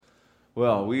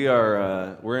Well,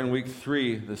 we're in week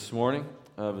 3 this morning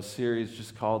of a series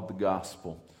just called The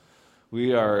Gospel.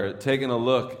 We are taking a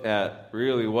look at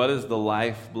really what is the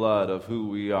lifeblood of who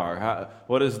we are.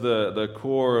 What is the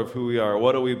core of who we are?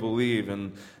 What do we believe?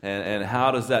 And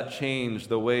how does that change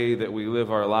the way that we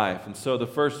live our life? And so the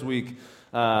first week,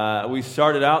 we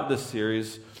started out this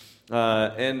series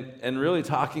and really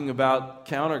talking about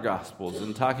counter-gospels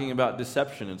and talking about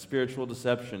deception and spiritual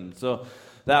deception. So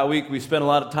that week, we spent a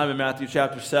lot of time in Matthew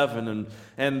chapter 7,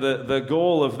 and the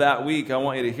goal of that week, I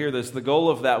want you to hear this, the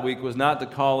goal of that week was not to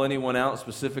call anyone out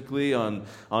specifically on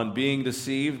being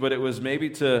deceived, but it was maybe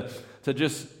to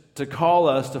call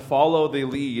us to follow the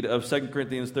lead of 2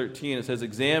 Corinthians 13. It says,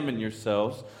 examine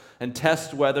yourselves and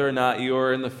test whether or not you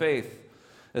are in the faith.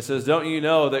 It says, don't you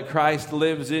know that Christ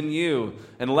lives in you?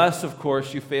 Unless, of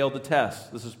course, you fail the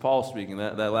test. This is Paul speaking.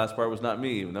 That last part was not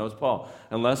me, even that was Paul.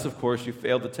 Unless, of course, you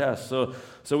failed the test. So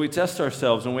we test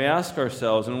ourselves and we ask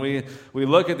ourselves and we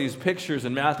look at these pictures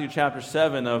in Matthew chapter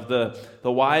 7 of the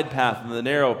wide path and the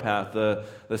narrow path,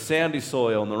 the sandy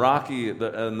soil and the rocky,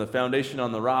 and the foundation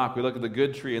on the rock. We look at the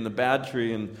good tree and the bad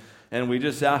tree and we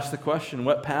just ask the question,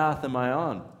 what path am I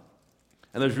on?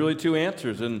 And there's really two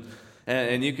answers.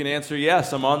 And you can answer,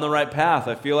 yes, I'm on the right path.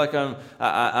 I feel like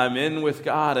I'm in with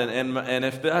God. And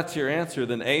if that's your answer,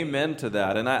 then amen to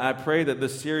that. And I pray that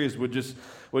this series would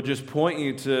just point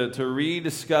you to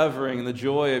rediscovering the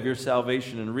joy of your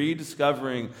salvation and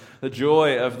rediscovering the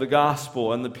joy of the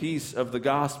gospel and the peace of the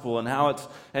gospel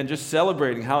and just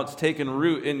celebrating how it's taken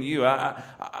root in you.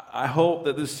 I hope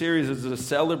that this series is a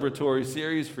celebratory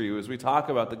series for you as we talk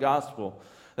about the gospel.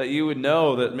 That you would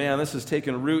know that, man, this has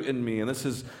taken root in me, and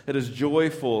it is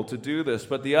joyful to do this.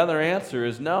 But the other answer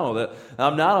is no, that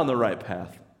I'm not on the right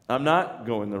path. I'm not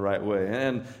going the right way,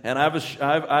 and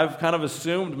I've kind of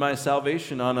assumed my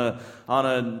salvation on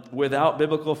a without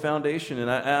biblical foundation. And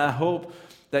I hope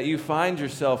that you find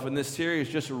yourself in this series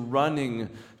just running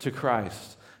to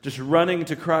Christ,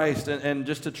 and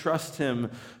just to trust Him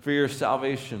for your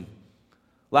salvation.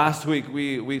 Last week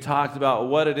we talked about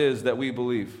what it is that we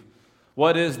believe.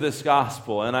 What is this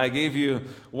gospel? And I gave you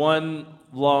one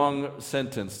long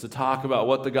sentence to talk about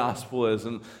what the gospel is.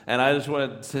 And I just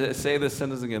want to say this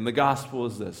sentence again. The gospel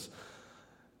is this: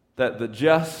 that the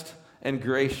just and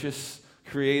gracious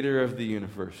creator of the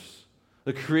universe,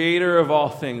 the creator of all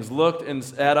things, looked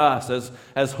at us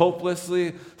as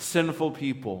hopelessly sinful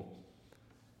people,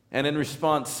 and in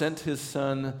response sent His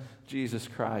Son, Jesus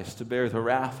Christ, to bear the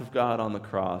wrath of God on the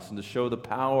cross and to show the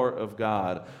power of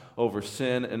God over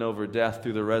sin and over death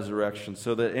through the resurrection,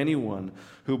 so that anyone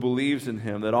who believes in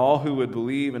Him, that all who would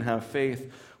believe and have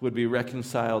faith would be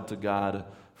reconciled to God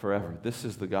forever. This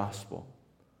is the gospel.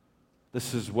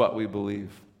 This is what we believe.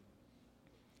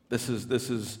 This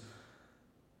is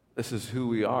who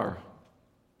we are.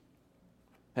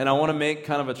 And I want to make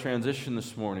kind of a transition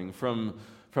this morning from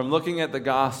looking at the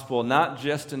gospel, not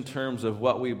just in terms of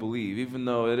what we believe, even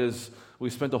though it is. We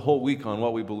spent a whole week on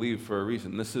what we believe for a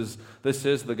reason. This is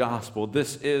the gospel.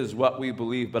 This is what we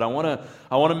believe. But I want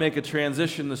to make a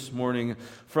transition this morning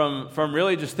from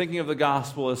really just thinking of the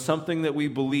gospel as something that we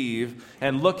believe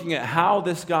and looking at how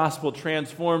this gospel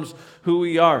transforms who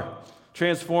we are,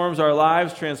 transforms our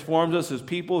lives, transforms us as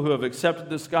people who have accepted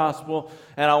this gospel.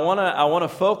 And I want to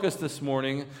focus this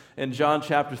morning in John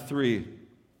chapter 3.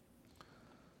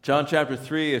 John chapter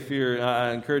 3,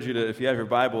 I encourage you to, if you have your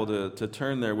Bible, to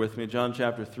turn there with me. John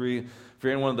chapter 3, if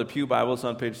you're in one of the Pew Bibles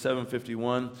on page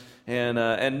 751.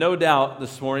 And no doubt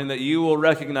this morning that you will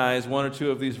recognize one or two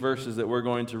of these verses that we're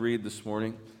going to read this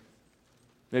morning.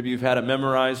 Maybe you've had it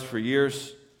memorized for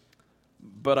years.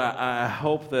 But I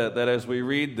hope that as we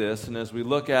read this and as we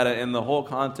look at it in the whole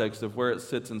context of where it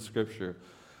sits in Scripture,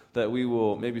 that we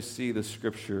will maybe see the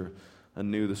Scripture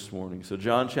anew this morning. So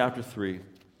John chapter 3.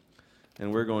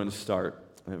 And we're going to start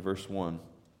at verse 1.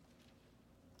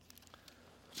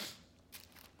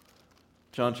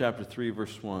 John chapter 3,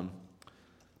 verse 1.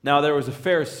 Now there was a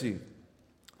Pharisee,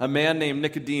 a man named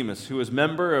Nicodemus, who was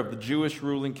member of the Jewish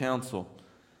ruling council.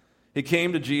 He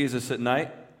came to Jesus at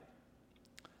night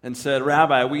and said,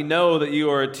 Rabbi, we know that you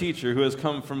are a teacher who has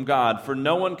come from God, for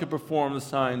no one could perform the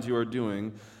signs you are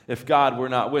doing if God were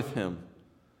not with him.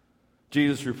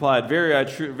 Jesus replied,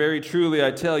 very truly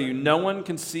I tell you, no one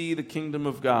can see the kingdom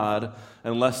of God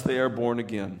unless they are born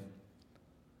again.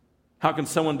 How can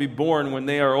someone be born when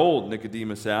they are old?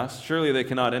 Nicodemus asked. Surely they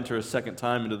cannot enter a second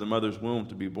time into the mother's womb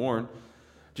to be born.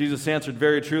 Jesus answered,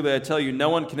 very truly I tell you, no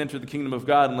one can enter the kingdom of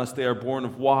God unless they are born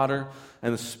of water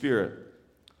and the Spirit.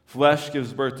 Flesh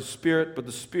gives birth to spirit, but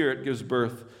the Spirit gives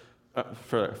birth.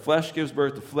 Flesh gives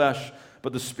birth to flesh,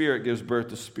 but the Spirit gives birth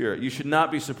to spirit. You should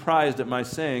not be surprised at my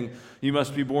saying, you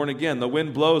must be born again. The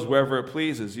wind blows wherever it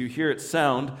pleases. You hear its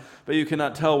sound, but you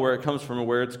cannot tell where it comes from or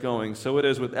where it's going. So it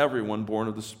is with everyone born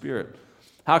of the Spirit.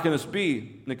 How can this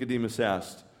be? Nicodemus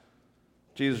asked.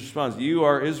 Jesus responds, you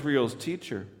are Israel's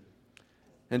teacher.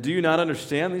 And do you not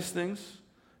understand these things?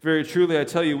 Very truly, I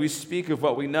tell you, we speak of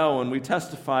what we know and we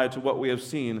testify to what we have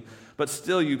seen, but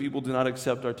still you people do not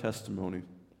accept our testimony.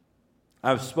 I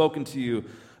have spoken to you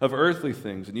of earthly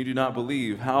things, and you do not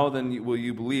believe. How then will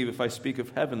you believe if I speak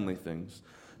of heavenly things?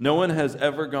 No one has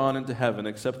ever gone into heaven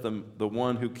except the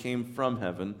one who came from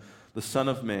heaven, the Son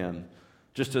of Man.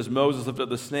 Just as Moses lifted up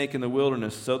the snake in the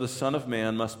wilderness, so the Son of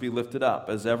Man must be lifted up,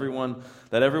 that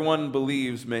everyone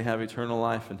believes may have eternal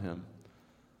life in him.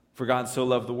 For God so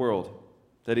loved the world,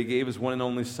 that he gave his one and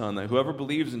only Son, that whoever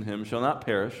believes in him shall not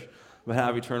perish, but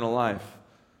have eternal life.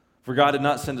 For God did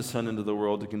not send his Son into the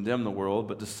world to condemn the world,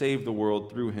 but to save the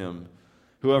world through him.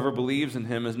 Whoever believes in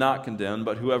him is not condemned,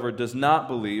 but whoever does not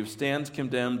believe stands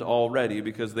condemned already,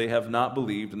 because they have not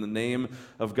believed in the name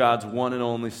of God's one and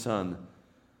only Son.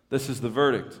 This is the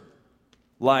verdict.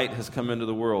 Light has come into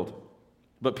the world,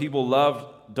 but people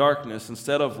loved darkness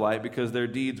instead of light because their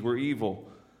deeds were evil.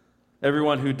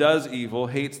 Everyone who does evil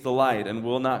hates the light and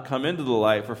will not come into the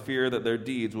light for fear that their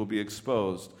deeds will be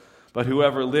exposed. But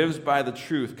whoever lives by the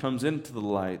truth comes into the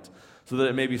light, so that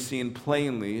it may be seen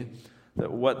plainly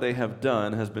that what they have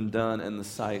done has been done in the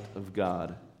sight of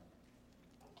God.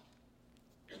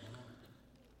 You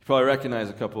probably recognize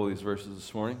a couple of these verses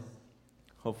this morning,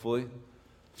 hopefully.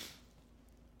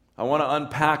 I want to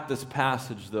unpack this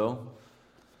passage, though.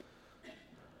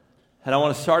 And I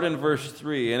want to start in verse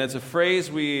 3. And it's a phrase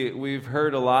we've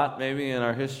heard a lot, maybe in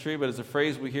our history, but it's a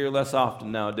phrase we hear less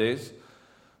often nowadays.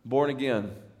 Born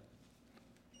again.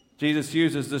 Jesus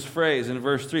uses this phrase in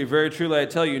verse 3. Very truly, I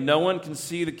tell you, no one can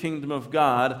see the kingdom of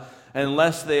God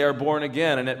unless they are born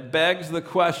again. And it begs the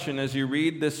question as you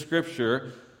read this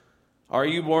scripture, are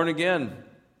you born again?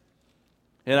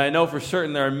 And I know for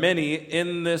certain there are many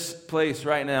in this place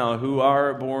right now who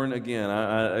are born again.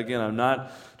 I'm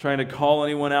not trying to call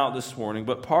anyone out this morning,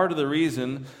 but part of the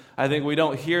reason I think we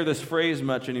don't hear this phrase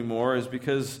much anymore is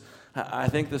because I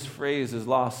think this phrase has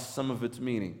lost some of its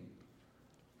meaning.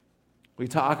 We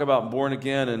talk about born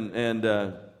again, and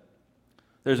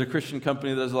there's a Christian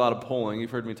company that does a lot of polling.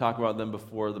 You've heard me talk about them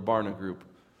before, the Barna Group.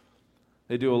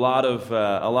 They do a lot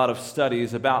of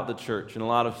studies about the church and a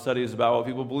lot of studies about what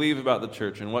people believe about the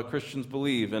church and what Christians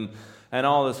believe and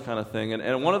all this kind of thing.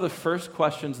 And one of the first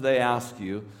questions they ask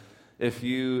you, if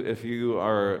you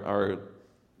are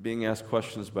being asked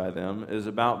questions by them, is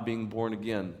about being born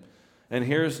again. And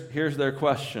here's their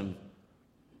question.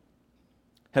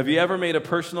 Have you ever made a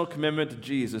personal commitment to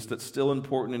Jesus that's still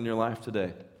important in your life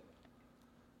today?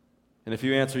 And if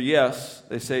you answer yes,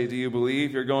 they say, do you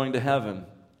believe you're going to heaven?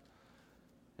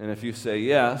 And if you say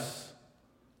yes,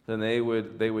 then they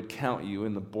would count you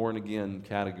in the born again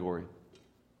category.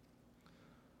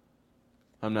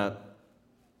 I'm not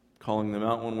calling them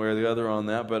out one way or the other on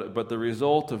that, but the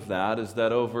result of that is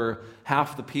that over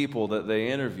half the people that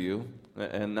they interview,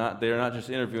 and they're not just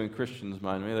interviewing Christians,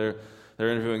 mind me, they're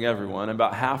interviewing everyone.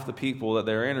 About half the people that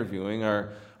they're interviewing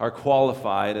are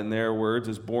qualified, in their words,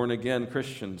 as born again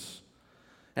Christians.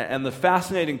 And the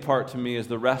fascinating part to me is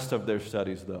the rest of their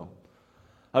studies, though,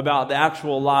 about the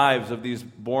actual lives of these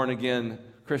born-again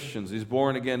Christians, these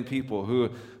born-again people who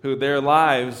their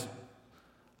lives,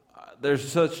 there's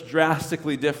such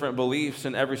drastically different beliefs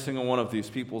in every single one of these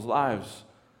people's lives.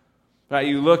 Right?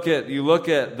 You look at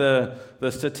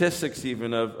the statistics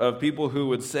even of people who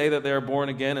would say that they're born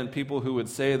again and people who would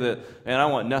say that, man, I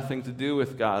want nothing to do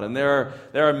with God. And there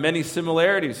are many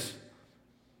similarities.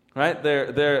 Right?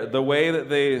 The way that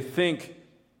they think,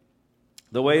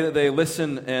 the way that they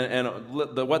listen, and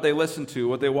what they listen to,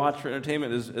 what they watch for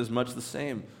entertainment is much the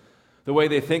same. The way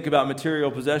they think about material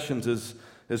possessions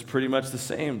is pretty much the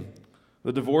same.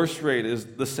 The divorce rate is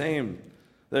the same.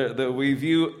 We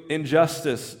view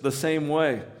injustice the same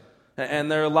way.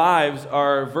 And their lives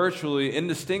are virtually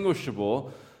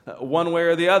indistinguishable one way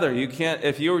or the other. You can't,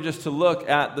 if you were just to look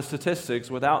at the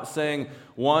statistics without saying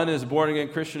one is born-again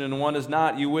Christian and one is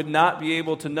not, you would not be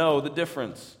able to know the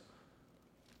difference.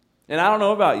 And I don't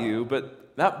know about you,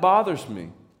 but that bothers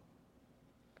me.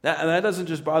 And that doesn't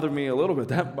just bother me a little bit.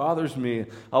 That bothers me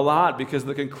a lot, because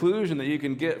the conclusion that you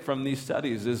can get from these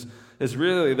studies is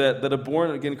really that a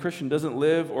born-again Christian doesn't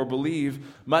live or believe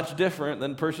much different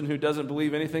than a person who doesn't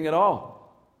believe anything at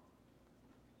all.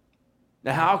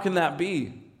 Now, how can that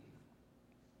be?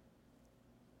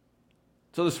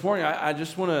 So this morning,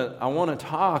 I want to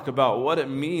talk about what it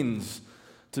means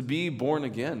to be born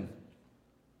again.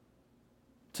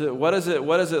 What does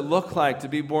it look like to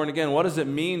be born again? What does it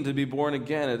mean to be born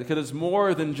again? Because it's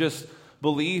more than just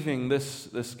believing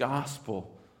this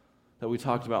gospel that we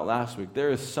talked about last week. There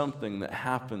is something that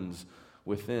happens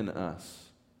within us.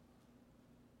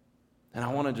 And I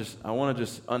want to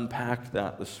just unpack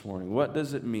that this morning. What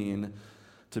does it mean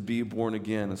to be born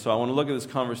again? And so I want to look at this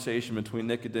conversation between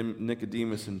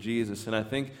Nicodemus and Jesus. And I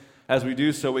think as we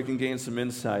do so, we can gain some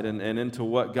insight and into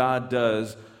what God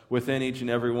does within each and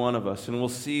every one of us. And we'll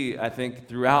see, I think,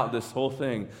 throughout this whole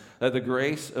thing, that the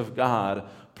grace of God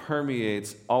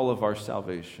permeates all of our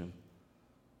salvation.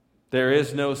 There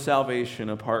is no salvation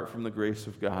apart from the grace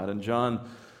of God. And John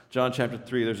chapter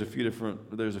 3, there's a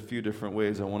few different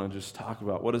ways I want to just talk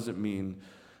about. What does it mean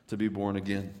to be born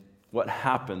again? What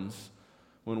happens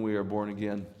when we are born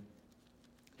again?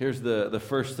 Here's the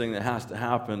first thing that has to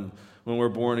happen when we're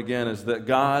born again is that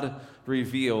God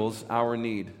reveals our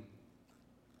need.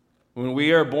 When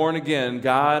we are born again,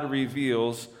 God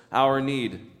reveals our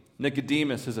need.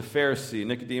 Nicodemus is a Pharisee.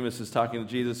 Nicodemus is talking to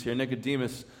Jesus here.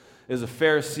 Nicodemus is a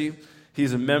Pharisee.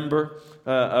 He's a member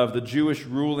of the Jewish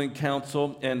ruling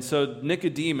council. And so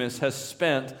Nicodemus has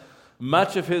spent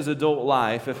much of his adult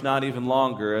life, if not even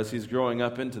longer, as he's growing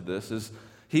up into this,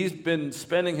 he's been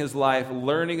spending his life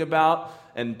learning about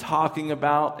and talking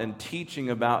about and teaching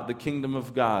about the kingdom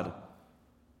of God.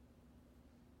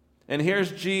 And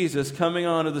here's Jesus coming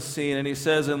onto the scene, and he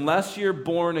says, unless you're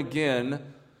born again,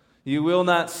 you will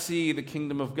not see the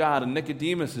kingdom of God. And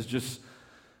Nicodemus is just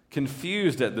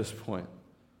confused at this point.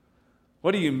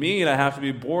 What do you mean I have to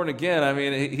be born again? I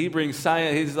mean, he brings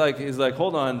science. He's like,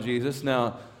 hold on, Jesus.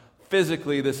 Now,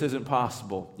 physically, this isn't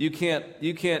possible. You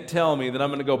can't tell me that I'm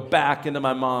going to go back into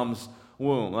my mom's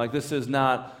womb. Like, this is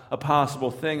not a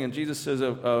possible thing. And Jesus says,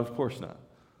 of course not.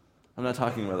 I'm not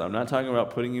talking about that. I'm not talking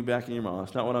about putting you back in your mom.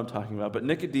 That's not what I'm talking about. But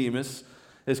Nicodemus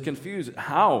is confused.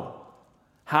 How?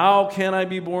 How can I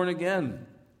be born again?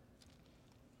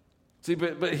 See,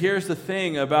 but here's the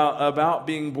thing about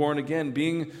being born again.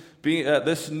 Being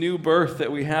this new birth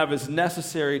that we have is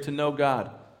necessary to know God.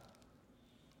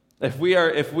 If we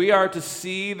are to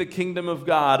see the kingdom of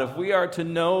God, if we are to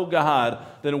know God,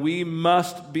 then we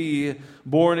must be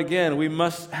born again. We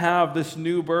must have this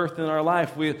new birth in our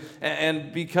life.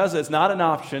 And because it's not an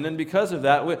option, and because of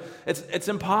that, it's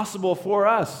impossible for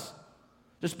us.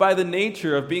 Just by the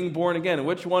nature of being born again.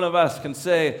 Which one of us can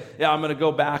say, yeah, I'm going to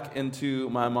go back into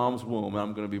my mom's womb and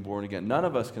I'm going to be born again? None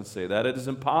of us can say that. It is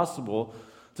impossible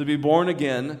to be born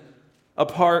again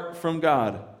apart from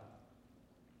God.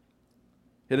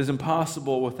 It is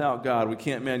impossible without God. We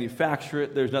can't manufacture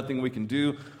it. There's nothing we can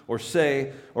do or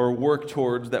say or work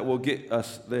towards that will get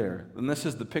us there. And this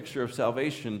is the picture of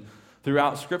salvation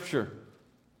throughout Scripture.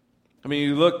 I mean,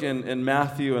 you look in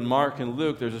Matthew and Mark and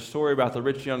Luke, there's a story about the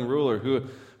rich young ruler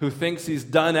who thinks he's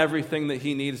done everything that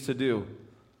he needs to do.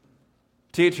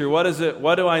 Teacher, what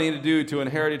do I need to do to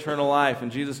inherit eternal life?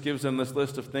 And Jesus gives him this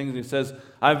list of things, and he says,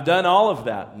 I've done all of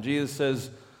that. And Jesus says,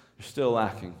 you're still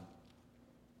lacking.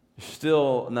 You're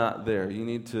still not there. You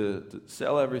need to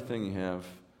sell everything you have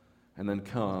and then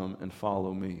come and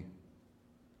follow me.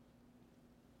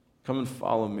 Come and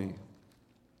follow me.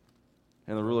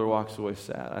 And the ruler walks away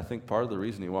sad. I think part of the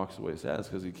reason he walks away sad is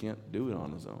because he can't do it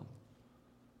on his own.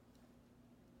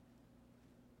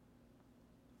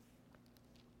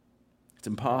 It's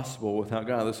impossible without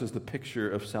God. This is the picture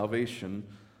of salvation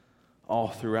all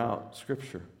throughout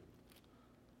Scripture.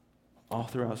 All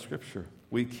throughout Scripture.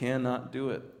 We cannot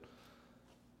do it.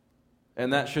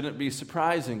 And that shouldn't be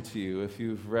surprising to you if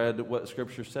you've read what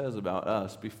Scripture says about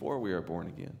us before we are born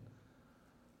again.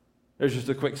 There's just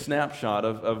a quick snapshot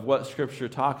of what Scripture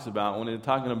talks about. When it's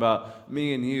talking about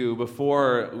me and you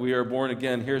before we are born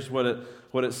again, here's what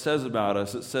it says about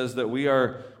us. It says that we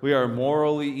are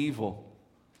morally evil.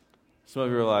 Some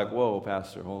of you are like, whoa,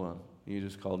 Pastor, hold on. You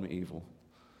just called me evil.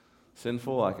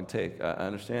 Sinful, I can take. I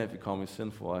understand if you call me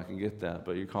sinful, I can get that.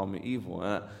 But you call me evil.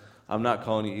 And I'm not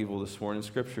calling you evil this morning.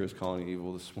 Scripture is calling you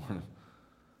evil this morning.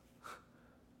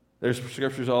 There's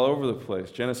scriptures all over the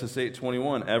place. Genesis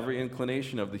 8:21, every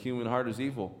inclination of the human heart is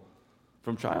evil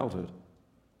from childhood.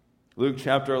 Luke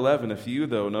chapter 11,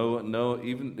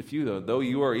 though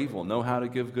you are evil, know how to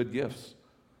give good gifts.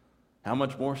 How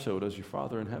much more so does your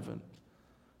Father in heaven?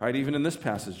 All right, even in this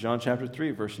passage, John chapter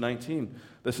 3, verse 19,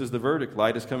 this is the verdict.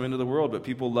 Light has come into the world, but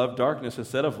people love darkness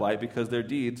instead of light because their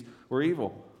deeds were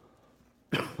evil.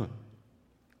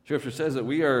 Scripture says that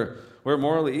we're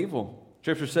morally evil.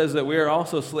 Scripture says that we are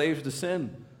also slaves to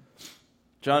sin.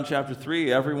 John chapter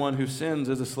 3, everyone who sins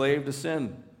is a slave to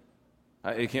sin.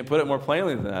 You can't put it more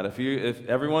plainly than that. If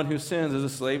everyone who sins is a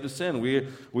slave to sin,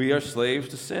 we are slaves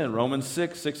to sin. Romans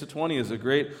 6:6-20 is a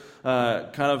great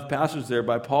kind of passage there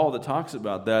by Paul that talks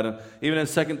about that. And even in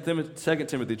 2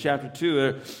 Timothy chapter 2,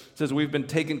 it says we've been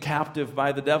taken captive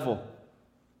by the devil.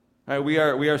 Right, we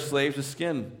are slaves to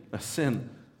sin.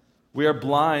 We are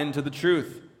blind to the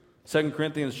truth. 2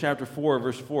 Corinthians chapter 4,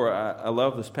 verse 4. I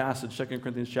love this passage. 2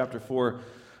 Corinthians chapter 4,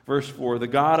 verse 4. The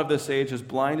God of this age has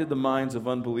blinded the minds of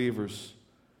unbelievers.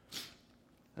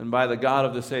 And by the God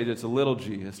of this age, it's a little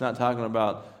g. It's not talking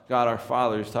about God our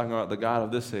Father. It's talking about the God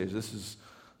of this age. This is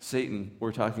Satan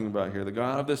we're talking about here. The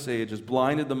God of this age has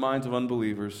blinded the minds of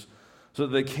unbelievers so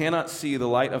that they cannot see the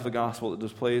light of the gospel that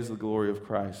displays the glory of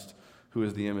Christ, who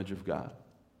is the image of God.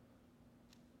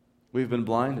 We've been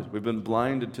blinded. We've been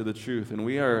blinded to the truth, and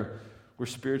we're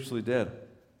spiritually dead.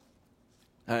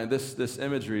 And this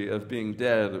imagery of being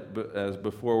dead as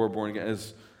before we're born again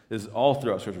is all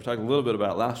throughout Scripture. We talked a little bit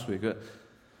about it last week.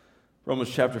 Romans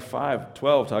chapter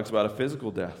 5:12 talks about a physical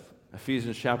death.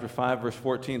 Ephesians chapter 5, verse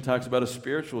 14 talks about a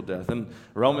spiritual death. And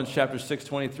Romans chapter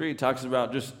 6:23 talks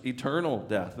about just eternal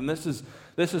death. And this is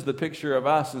the picture of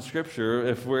us in Scripture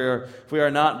if we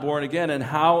are not born again. And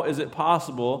how is it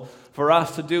possible for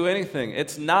us to do anything?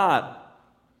 It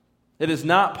is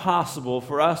not possible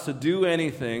for us to do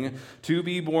anything to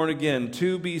be born again,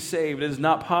 to be saved. It is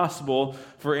not possible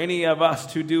for any of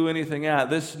us to do anything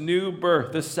at. This new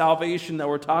birth, this salvation that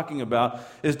we're talking about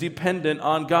is dependent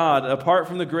on God. Apart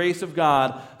from the grace of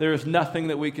God, there is nothing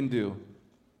that we can do.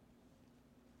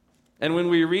 And when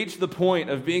we reach the point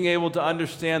of being able to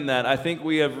understand that, I think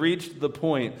we have reached the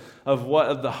point of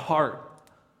the heart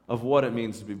of what it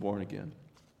means to be born again.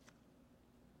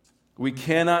 We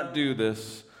cannot do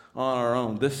this on our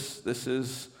own. This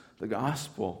is the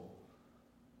gospel.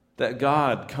 That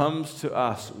God comes to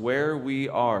us where we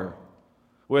are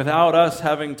without us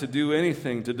having to do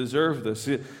anything to deserve this.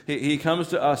 He comes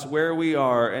to us where we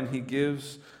are, and He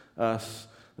gives us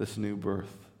this new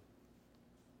birth.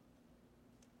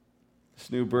 This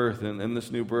new birth, and in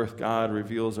this new birth, God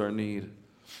reveals our need.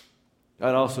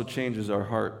 God also changes our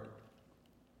heart.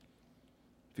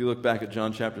 If you look back at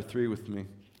John chapter 3 with me,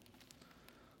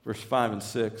 verse 5 and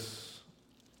 6.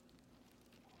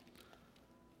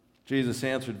 Jesus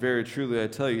answered, "Very truly I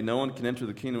tell you, no one can enter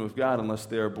the kingdom of God unless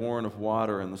they are born of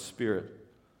water and the Spirit.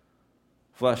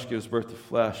 Flesh gives birth to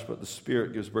flesh, but the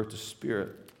Spirit gives birth to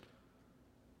spirit."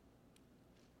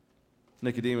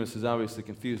 Nicodemus is obviously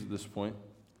confused at this point.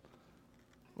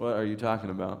 What are you talking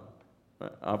about?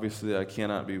 Obviously, I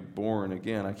cannot be born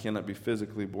again. I cannot be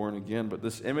physically born again. But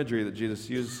this imagery that Jesus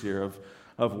uses here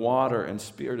of water and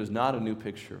spirit is not a new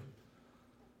picture.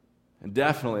 And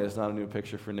definitely it's not a new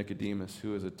picture for Nicodemus,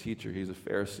 who is a teacher. He's a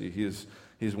Pharisee.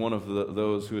 He's one of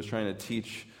those who is trying to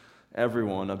teach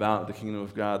everyone about the kingdom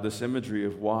of God. This imagery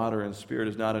of water and spirit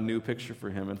is not a new picture for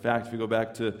him. In fact, if you go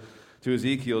back to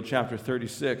Ezekiel chapter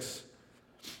 36,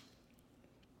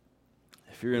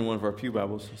 if you're in one of our pew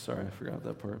Bibles, sorry, I forgot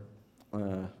that part.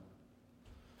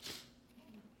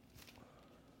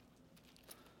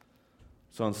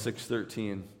 It's on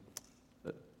 6:13.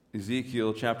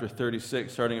 Ezekiel chapter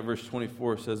 36, starting at verse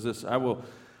 24, says this: I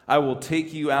will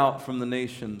take you out from the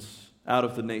nations, out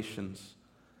of the nations.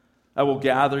 I will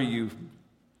gather you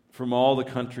from all the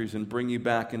countries and bring you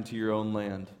back into your own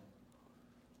land.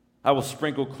 I will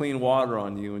sprinkle clean water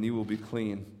on you, and you will be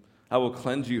clean. I will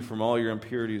cleanse you from all your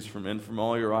impurities and from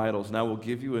all your idols, and I will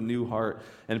give you a new heart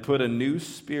and put a new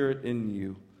spirit in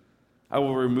you. I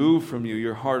will remove from you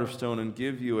your heart of stone and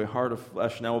give you a heart of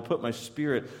flesh, and I will put my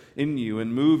spirit in you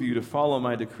and move you to follow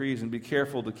my decrees and be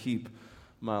careful to keep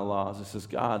my laws. This is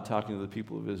God talking to the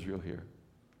people of Israel here.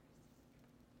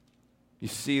 You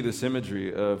see this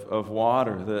imagery of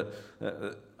water,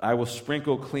 that I will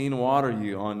sprinkle clean water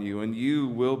on you, and you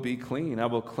will be clean. I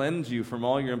will cleanse you from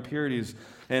all your impurities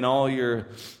and all your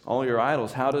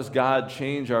idols. How does God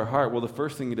change our heart? Well, the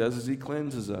first thing He does is He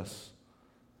cleanses us.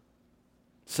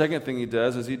 Second thing He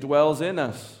does is He dwells in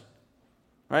us.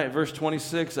 Right, verse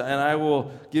 26, and I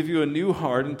will give you a new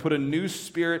heart and put a new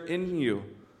spirit in you.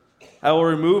 I will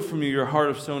remove from you your heart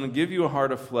of stone and give you a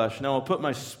heart of flesh. And I will put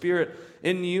my spirit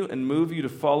in you and move you to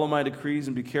follow my decrees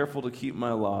and be careful to keep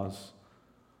my laws.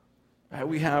 Right,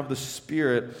 we have the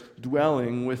Spirit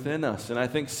dwelling within us. And I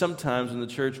think sometimes in the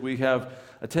church we have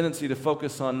a tendency to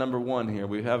focus on number one here.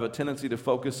 We have a tendency to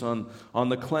focus on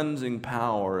the cleansing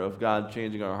power of God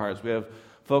changing our hearts.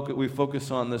 We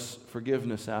focus on this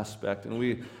forgiveness aspect, and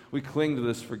we cling to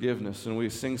this forgiveness, and we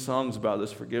sing songs about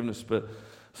this forgiveness, but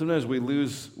sometimes we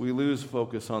lose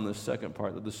focus on this second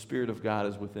part, that the Spirit of God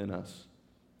is within us.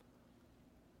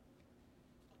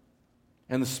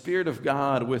 And the Spirit of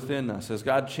God within us, as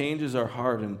God changes our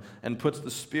heart and puts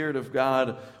the Spirit of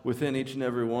God within each and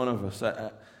every one of us,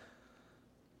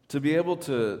 to be able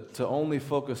to only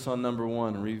focus on number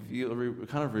one,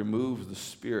 kind of removes the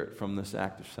Spirit from this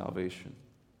act of salvation.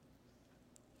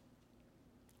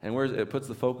 And it puts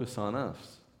the focus on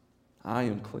us. I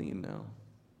am clean now.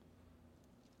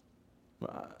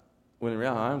 When in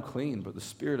reality, I'm clean, but the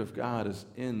Spirit of God is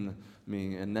in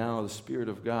me, and now the Spirit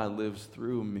of God lives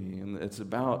through me, and it's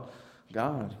about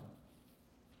God.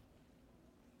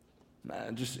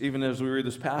 Just even as we read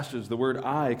this passage, the word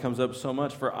I comes up so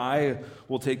much. For I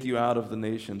will take you out of the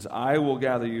nations. I will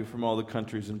gather you from all the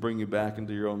countries and bring you back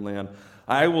into your own land.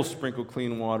 I will sprinkle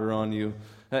clean water on you.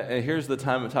 And here's the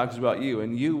time it talks about you,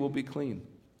 and you will be clean.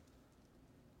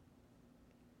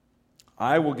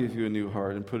 I will give you a new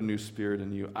heart and put a new spirit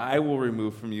in you. I will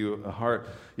remove from you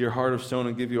your heart of stone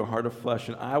and give you a heart of flesh.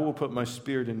 And I will put my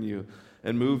spirit in you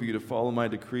and move you to follow my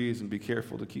decrees and be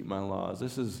careful to keep my laws.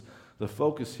 The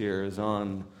focus here is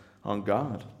on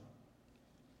God.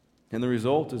 And the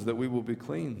result is that we will be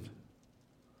cleaned.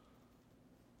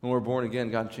 When we're born again,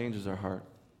 God changes our heart.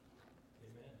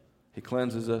 Amen. He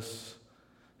cleanses us.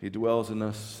 He dwells in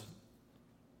us.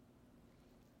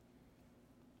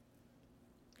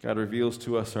 God reveals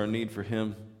to us our need for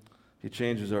Him. He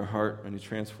changes our heart and He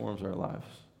transforms our lives.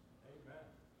 Amen.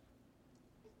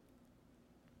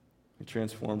 He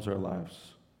transforms our lives.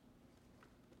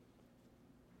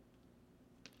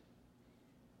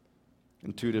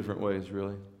 In two different ways,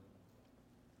 really.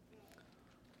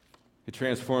 He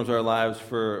transforms our lives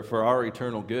for our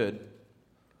eternal good.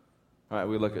 All right,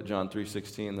 we look at John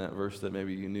 3:16, that verse that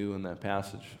maybe you knew in that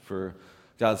passage. For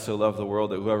God so loved the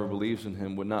world that whoever believes in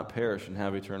Him would not perish and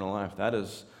have eternal life. That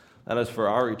is for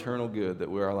our eternal good that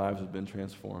our lives have been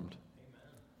transformed. Amen.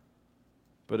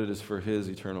 But it is for His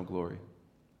eternal glory.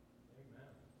 Amen.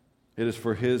 It is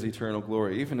for His eternal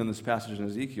glory. Even in this passage in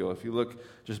Ezekiel, if you look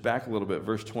just back a little bit,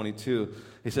 verse 22,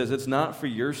 he says, "It's not for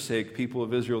your sake, people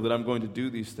of Israel, that I'm going to do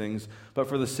these things, but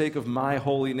for the sake of my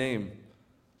holy name."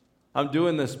 I'm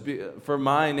doing this for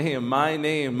my name. My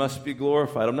name must be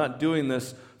glorified. I'm not doing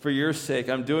this for your sake.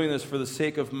 I'm doing this for the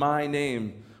sake of my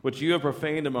name, which you have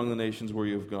profaned among the nations where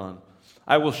you have gone.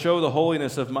 I will show the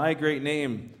holiness of my great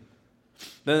name.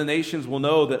 Then the nations will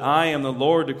know that I am the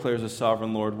Lord, declares the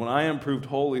sovereign Lord, when I am proved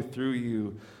holy through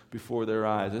you before their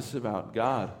eyes. This is about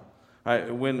God.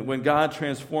 Right? When God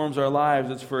transforms our lives,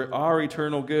 it's for our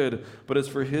eternal good, but it's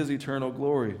for His eternal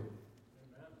glory. Amen.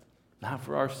 Not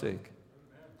for our sake.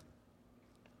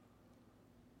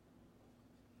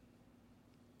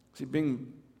 See,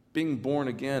 being born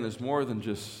again is more than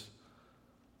just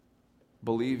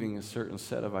believing a certain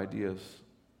set of ideas.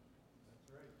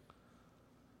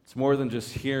 It's more than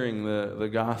just hearing the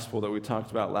gospel that we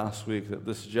talked about last week, that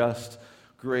this just,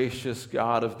 gracious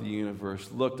God of the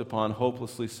universe looked upon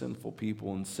hopelessly sinful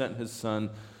people and sent His Son,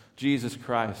 Jesus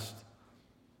Christ,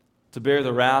 to bear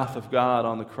the wrath of God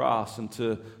on the cross and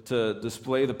to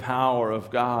display the power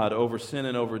of God over sin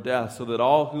and over death, so that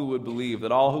all who would believe,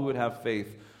 that all who would have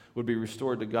faith, would be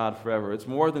restored to God forever. It's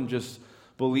more than just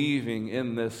believing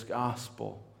in this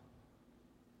gospel.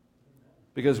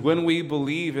 Because when we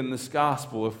believe in this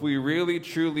gospel, if we really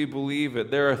truly believe it,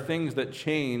 there are things that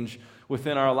change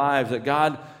within our lives, that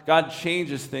God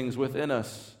changes things within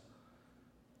us.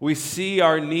 We see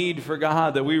our need for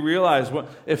God, that we realize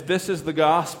if this is the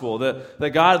gospel,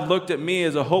 that God looked at me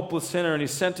as a hopeless sinner and He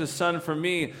sent His Son for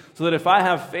me, so that if I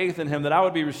have faith in Him, that I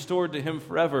would be restored to Him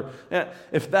forever. And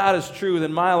if that is true,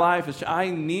 then my life is, I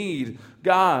need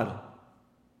God.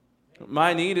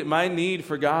 My need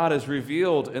for God is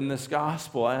revealed in this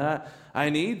gospel, and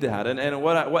I need that. And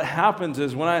what happens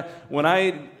is when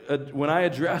I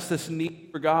address this need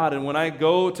for God, and when I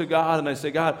go to God and I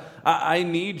say, God, I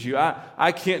need you.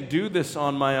 I can't do this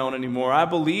on my own anymore. I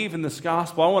believe in this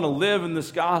gospel. I want to live in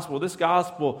this gospel. This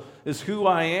gospel is who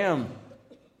I am. Amen.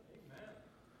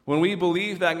 When we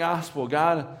believe that gospel,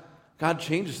 God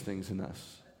changes things in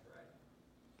us.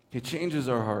 He changes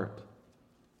our heart.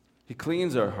 He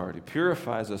cleans our heart. He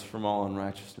purifies us from all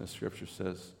unrighteousness, Scripture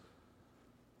says.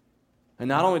 And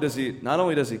not only does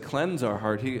he cleanse our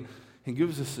heart, he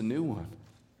gives us a new one.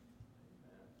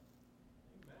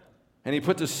 And He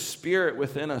puts a spirit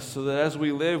within us so that as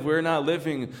we live, we're not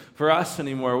living for us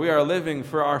anymore. We are living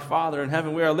for our Father in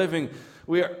heaven.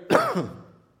 We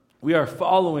are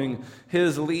following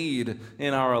His lead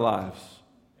in our lives.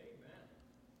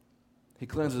 He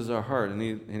cleanses our heart, and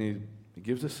He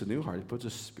gives us a new heart. He puts a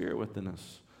spirit within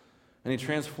us. And He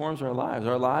transforms our lives.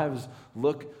 Our lives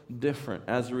look different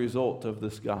as a result of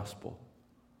this gospel.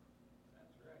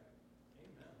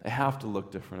 They have to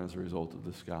look different as a result of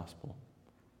this gospel.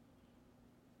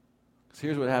 Because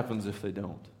here's what happens if they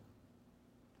don't.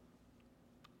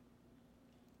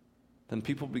 Then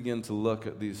people begin to look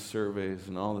at these surveys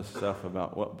and all this stuff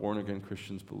about what born-again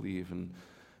Christians believe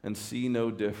and see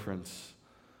no difference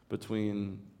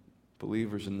between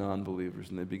believers and non-believers.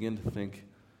 And they begin to think,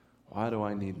 why do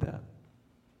I need that?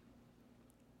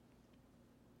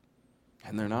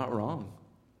 And they're not wrong.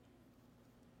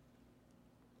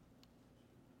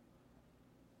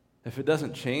 If it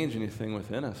doesn't change anything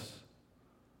within us,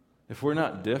 if we're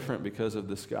not different because of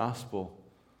this gospel,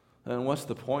 then what's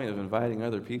the point of inviting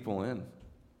other people in?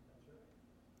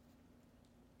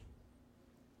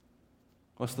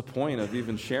 What's the point of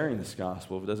even sharing this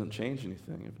gospel if it doesn't change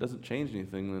anything? If it doesn't change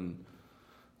anything, then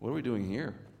what are we doing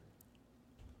here?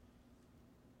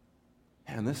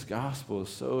 And this gospel is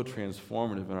so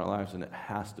transformative in our lives, and it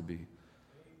has to be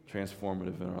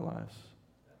transformative in our lives.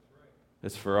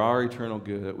 It's for our eternal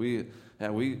good that we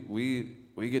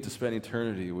get to spend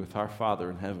eternity with our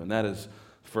Father in heaven. That is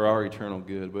for our eternal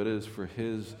good, but it is for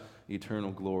His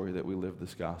eternal glory that we live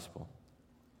this gospel.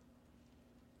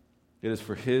 It is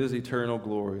for His eternal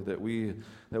glory that we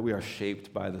are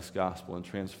shaped by this gospel and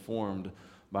transformed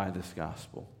by this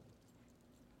gospel.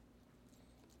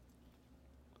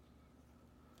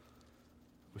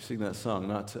 We sing that song,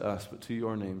 not to us, but to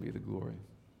your name be the glory.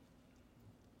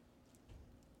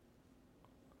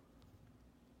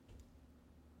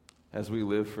 As we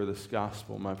live for this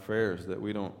gospel, my prayer is that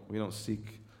we don't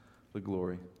seek the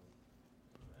glory.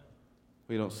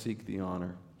 We don't seek the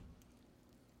honor.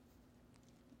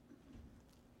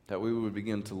 That we would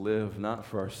begin to live not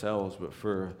for ourselves, but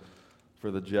for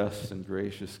the just and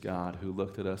gracious God who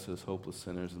looked at us as hopeless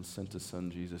sinners and sent His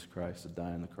Son, Jesus Christ, to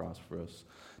die on the cross for us,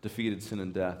 defeated sin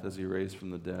and death as He raised from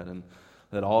the dead, and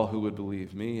that all who would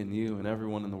believe, me and you and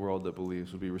everyone in the world that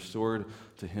believes, would be restored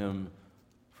to Him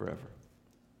forever.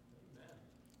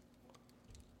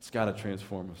 It's got to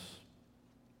transform us.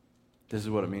 This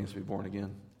is what it means to be born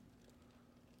again.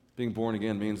 Being born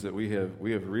again means that we have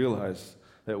realized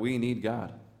that we need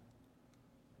God.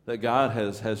 That God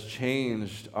has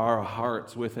changed our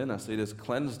hearts within us. He has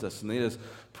cleansed us, and He has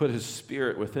put His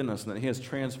Spirit within us, and that He has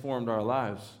transformed our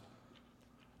lives.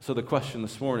 So the question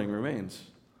this morning remains,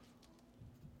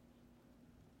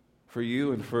 for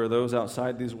you and for those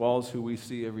outside these walls who we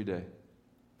see every day,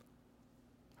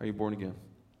 are you born again?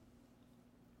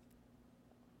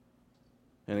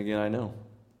 And again, I know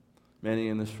many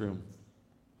in this room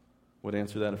would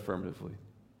answer that affirmatively.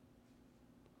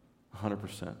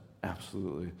 100%.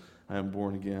 Absolutely. I am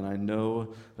born again. I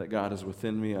know that God is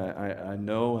within me. I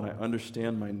know and I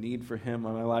understand my need for Him.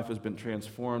 My life has been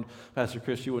transformed. Pastor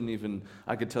Chris,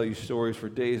 I could tell you stories for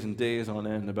days and days on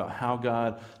end about how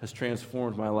God has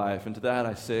transformed my life. And to that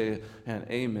I say, and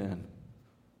amen.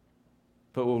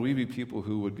 But will we be people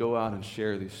who would go out and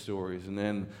share these stories?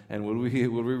 And would we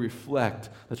reflect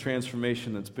the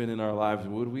transformation that's been in our lives?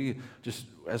 And would we just,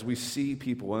 as we see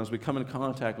people and as we come in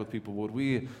contact with people, would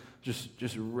we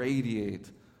just radiate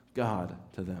God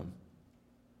to them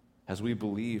as we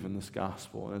believe in this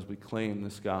gospel and as we claim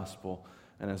this gospel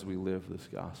and as we live this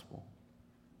gospel?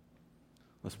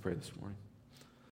 Let's pray this morning.